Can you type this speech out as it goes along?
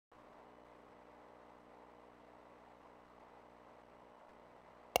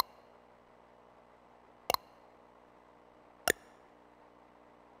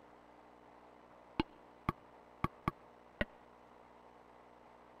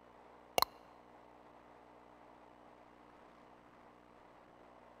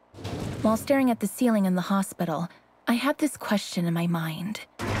While staring at the ceiling in the hospital, I had this question in my mind.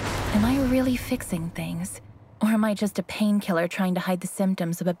 Am I really fixing things? Or am I just a painkiller trying to hide the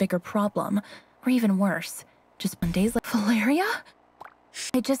symptoms of a bigger problem? Or even worse, just one day's like Valeria?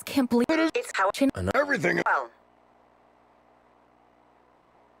 I just can't believe It's how Everything. well.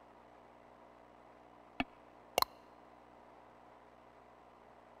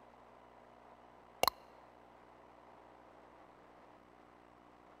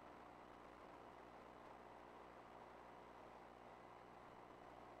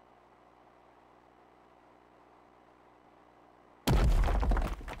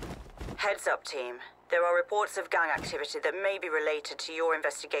 Heads up, team. There are reports of gang activity that may be related to your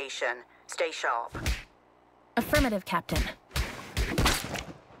investigation. Stay sharp. Affirmative, Captain.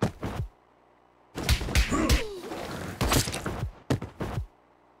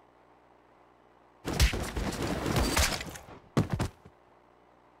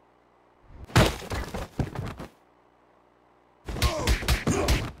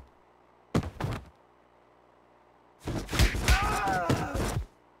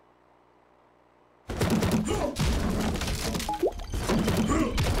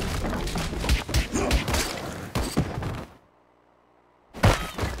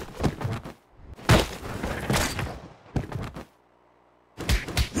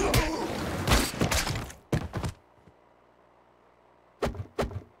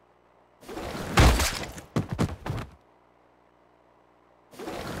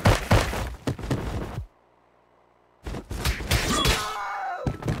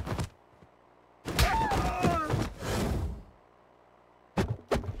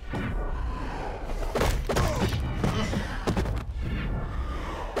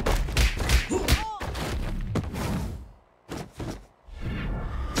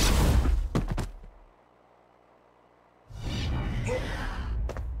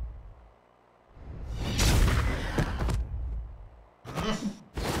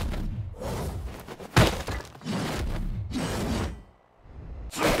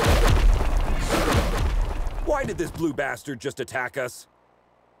 Why did this blue bastard just attack us?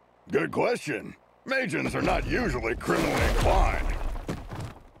 Good question. Magians are not usually criminally inclined.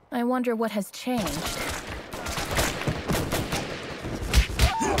 I wonder what has changed.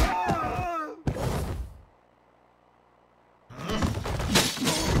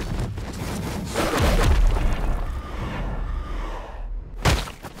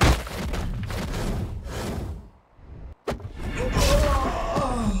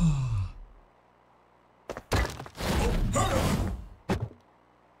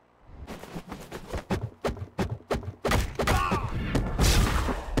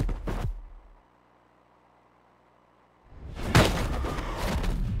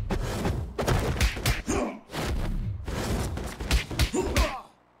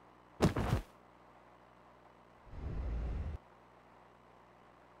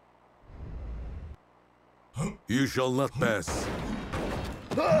 You shall not pass.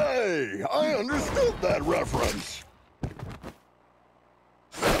 Hey, I understood that reference.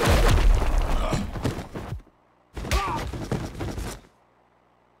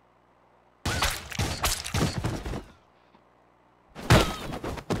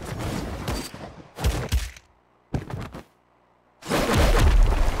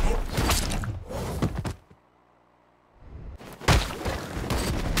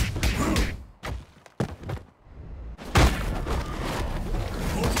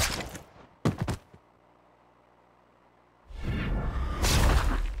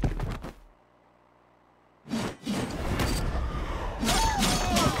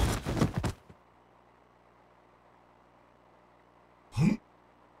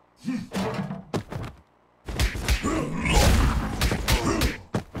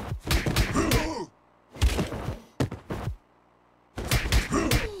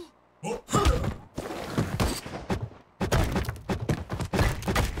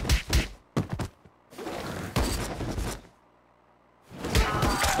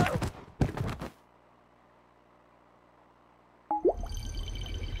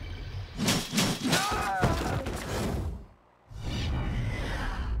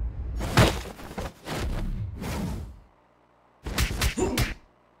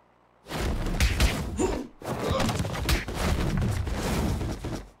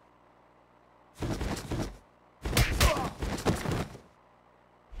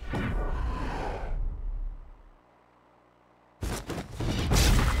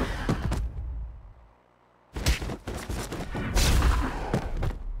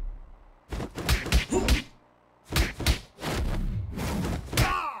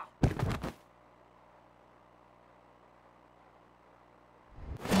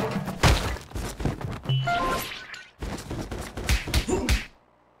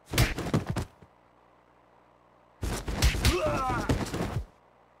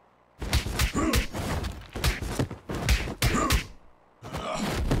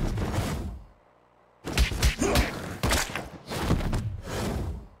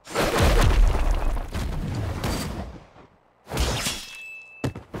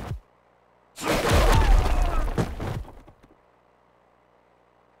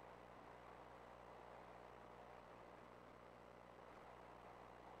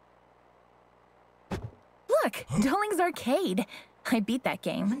 Look, Dueling's Arcade. I beat that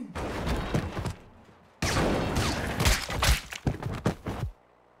game.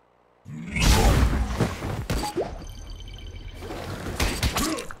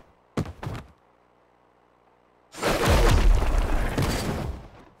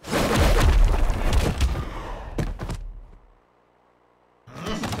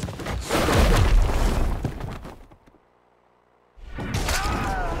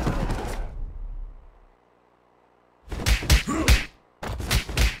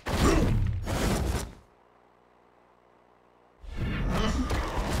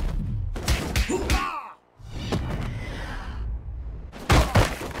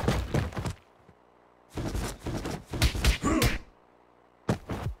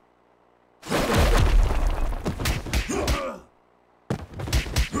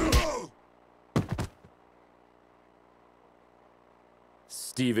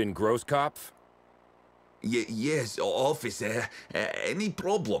 Steven Grosskopf? Yes, officer. Any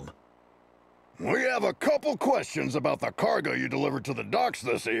problem? We have a couple questions about the cargo you delivered to the docks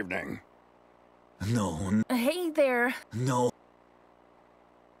this evening. No, Hey there. no.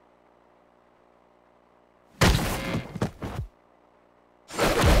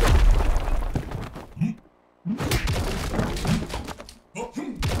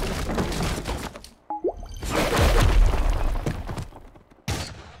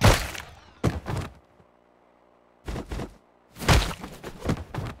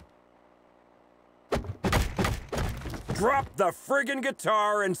 Drop the friggin'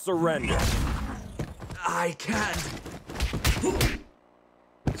 guitar and surrender. I can't.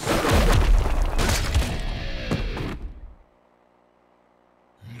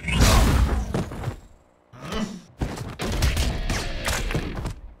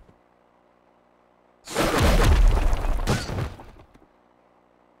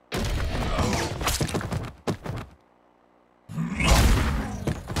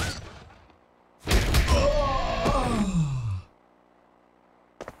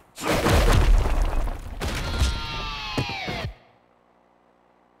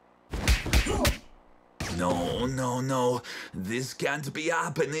 No, this can't be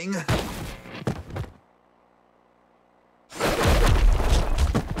happening.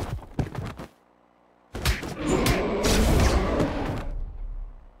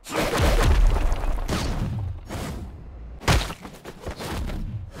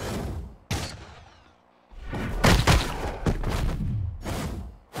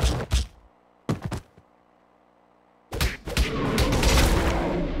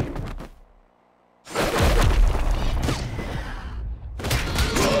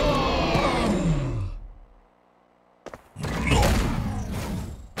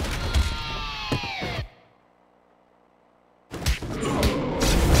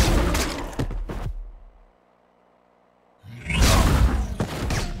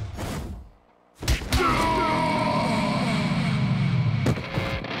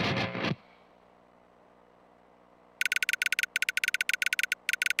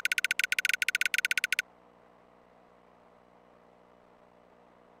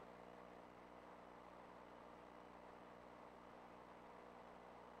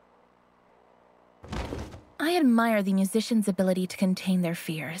 I admire the musician's ability to contain their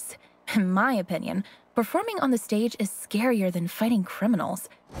fears. In my opinion, performing on the stage is scarier than fighting criminals.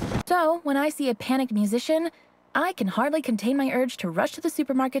 So, when I see a panicked musician, I can hardly contain my urge to rush to the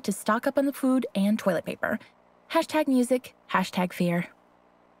supermarket to stock up on the food and toilet paper. Hashtag music, hashtag fear.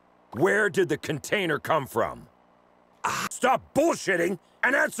 Where did the container come from? Stop bullshitting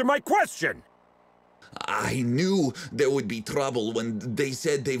and answer my question! I knew there would be trouble when they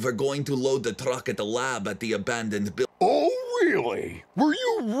said they were going to load the truck at the lab at the abandoned building. Oh, really? Were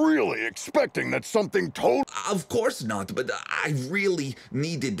you really expecting that something total? Of course not, but I really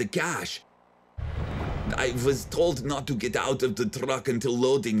needed the cash. I was told not to get out of the truck until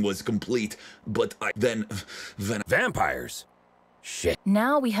loading was complete, but then... Vampires? Shit.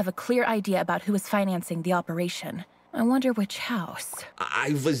 Now we have a clear idea about who is financing the operation. I wonder which house.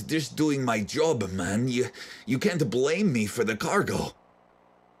 I was just doing my job, man. You can't blame me for the cargo.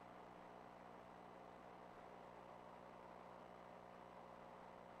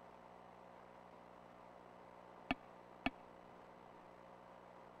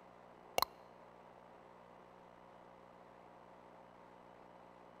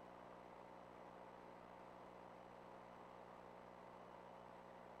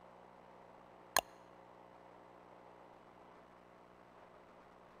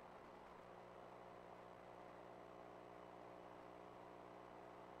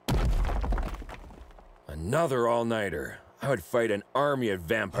 Another all-nighter. I would fight an army of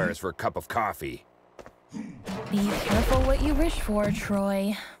vampires for a cup of coffee. Be careful what you wish for,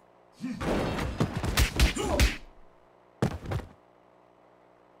 Troy.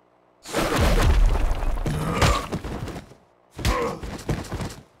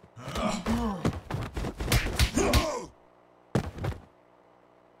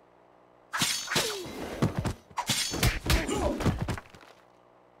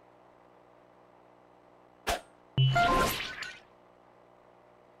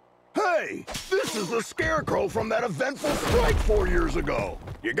 Hey, this is the Scarecrow from that eventful strike 4 years ago.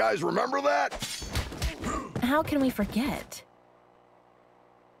 You guys remember that? How can we forget?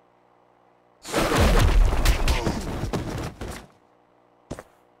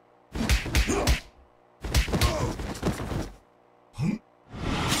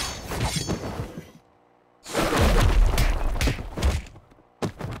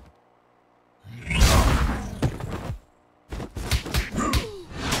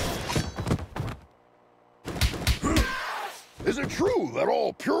 Is it true that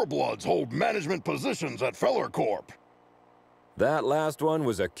all purebloods hold management positions at Feller Corp? That last one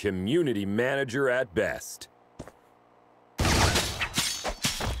was a community manager at best.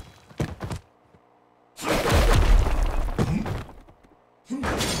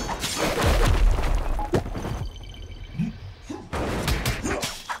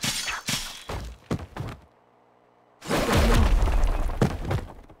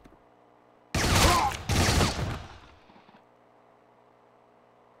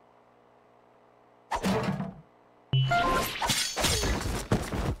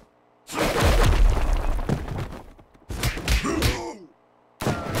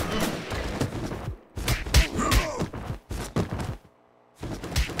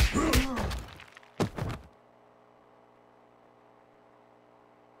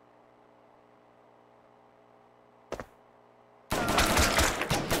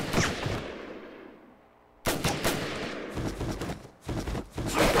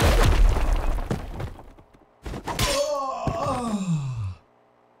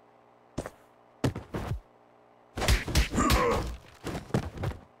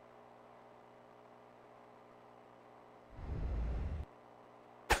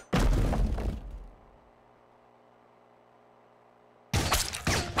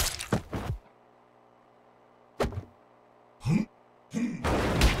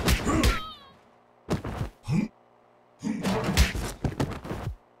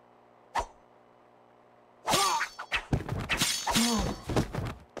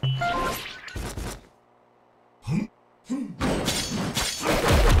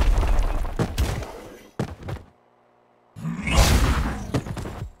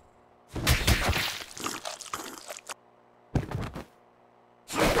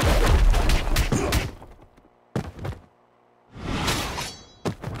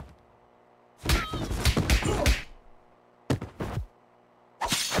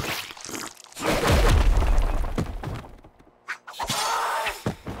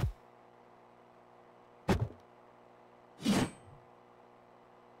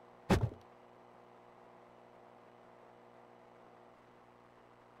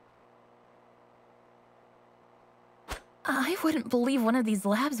 I wouldn't believe one of these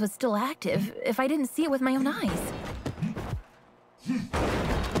labs was still active if I didn't see it with my own eyes.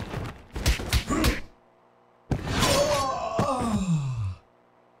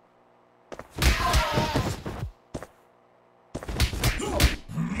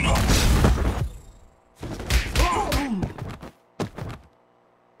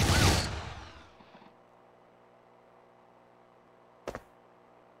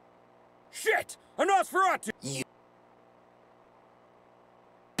 Shit! A Nosferatu!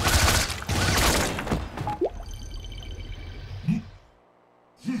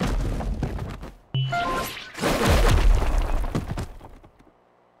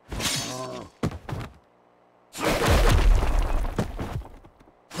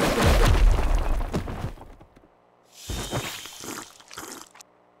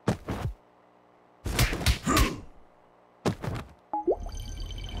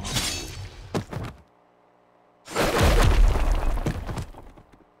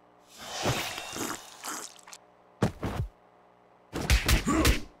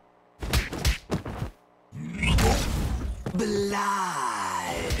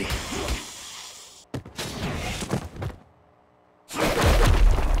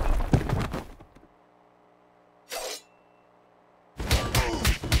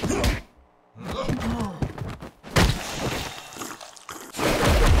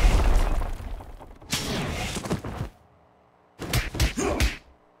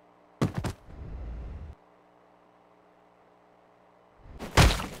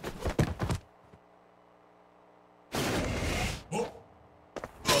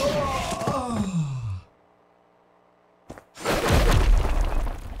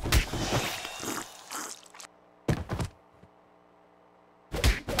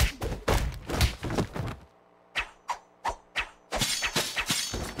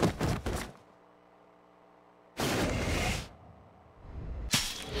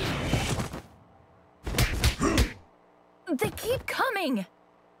 They keep coming!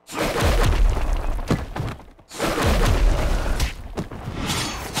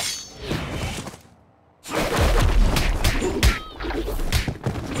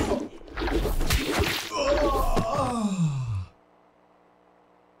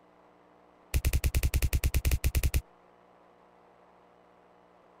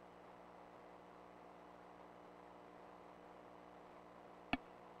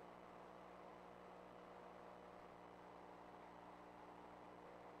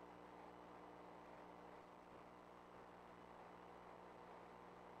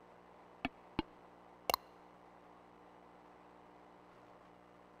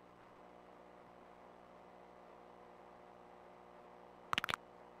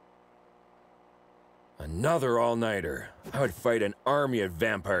 Another all-nighter. I would fight an army of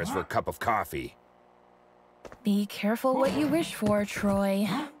vampires for a cup of coffee. Be careful what you wish for, Troy.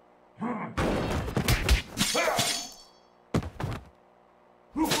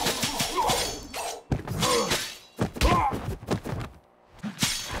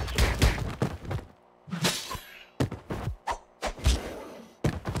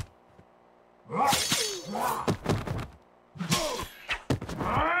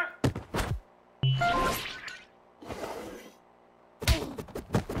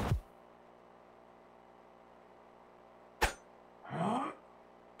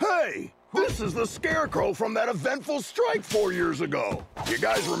 Hey, this is the Scarecrow from that eventful strike 4 years ago. You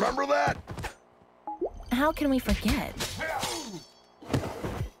guys remember that? How can we forget?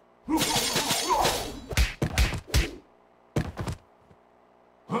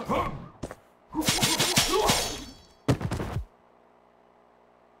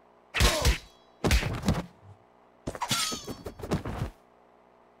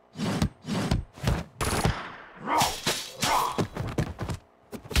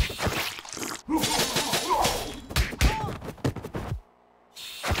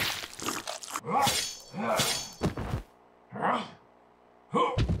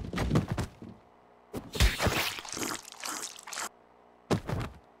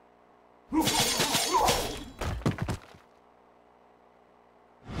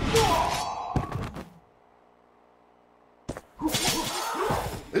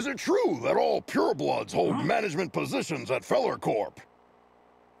 Is it true that all purebloods hold management positions at Feller Corp?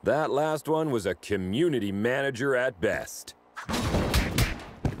 That last one was a community manager at best.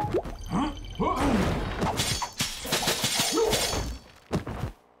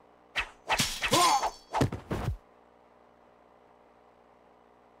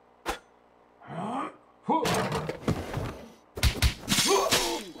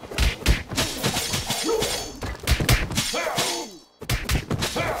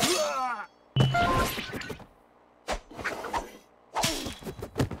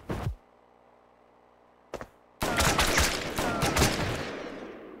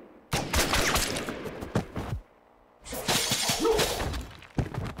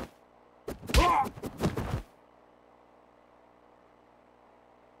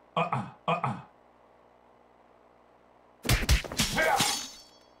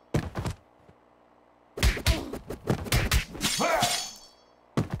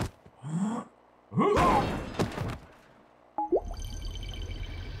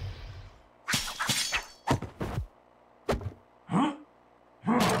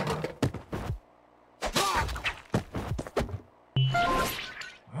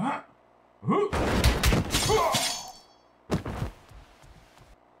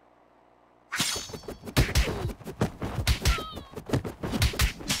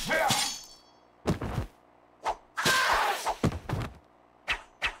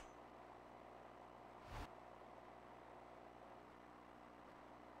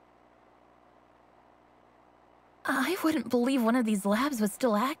 I wouldn't believe one of these labs was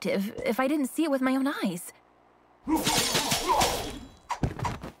still active if I didn't see it with my own eyes.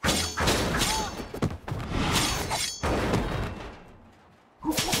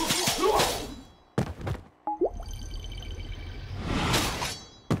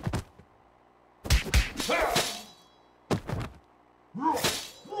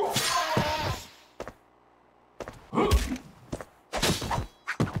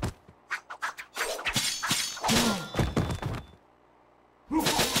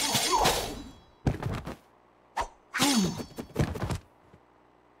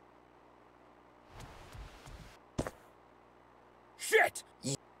 Shit!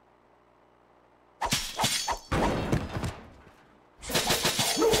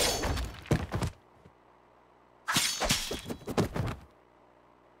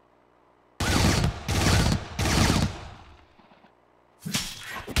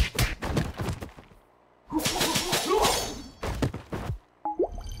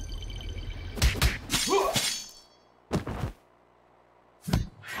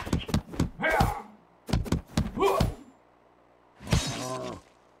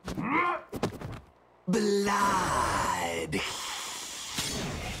 blood.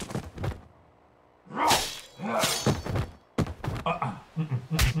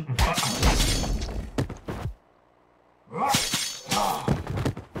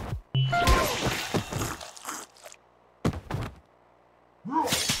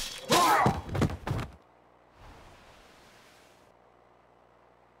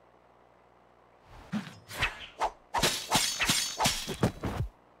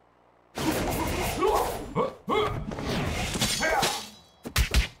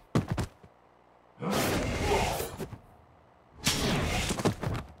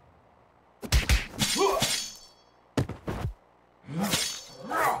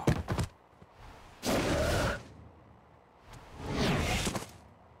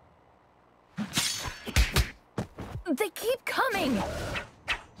 They keep coming!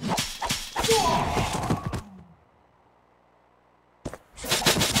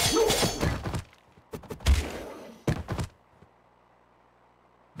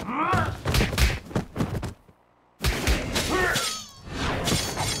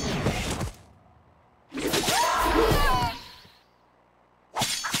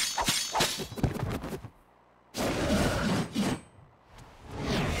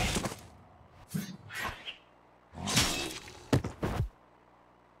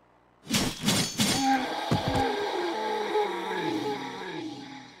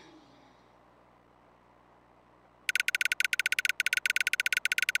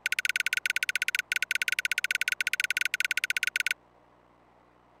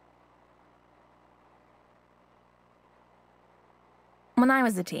 When I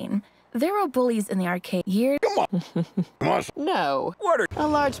was a teen, there were bullies in the arcade years. Come on. No. What are... A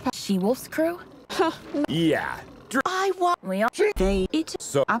large She-Wolf's crew? Yeah. I want We all... they it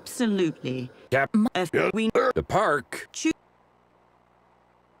So... absolutely. Cap... If Yes, we sir. The park.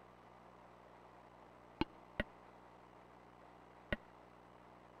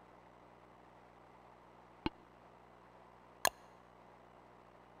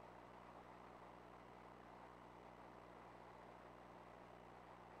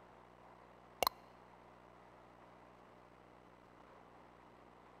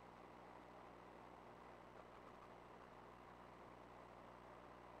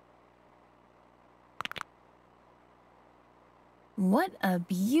 What a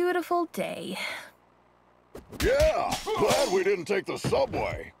beautiful day. Yeah, glad we didn't take the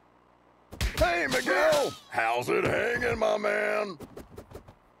subway. Hey, Miguel, how's it hanging, my man?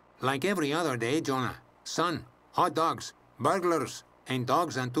 Like every other day, Jonah. Sun, hot dogs, burglars, and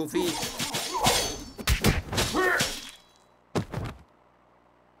dogs on 2 feet.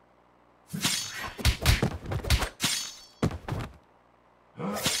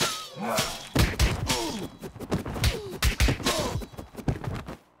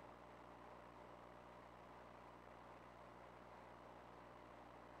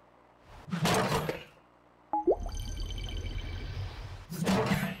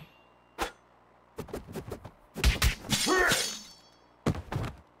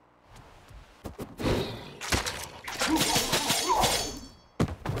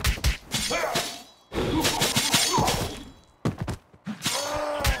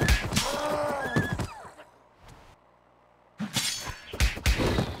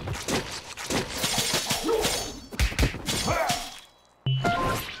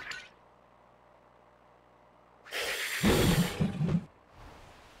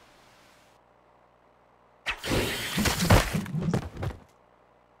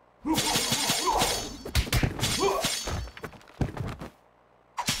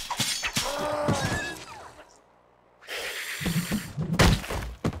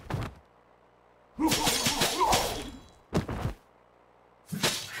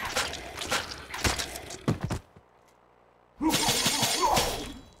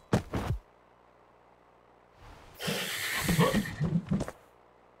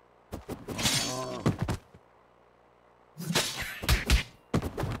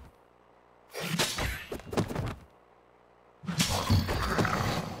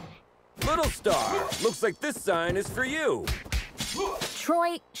 Little Star, looks like this sign is for you.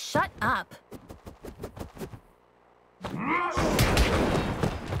 Troy, shut up.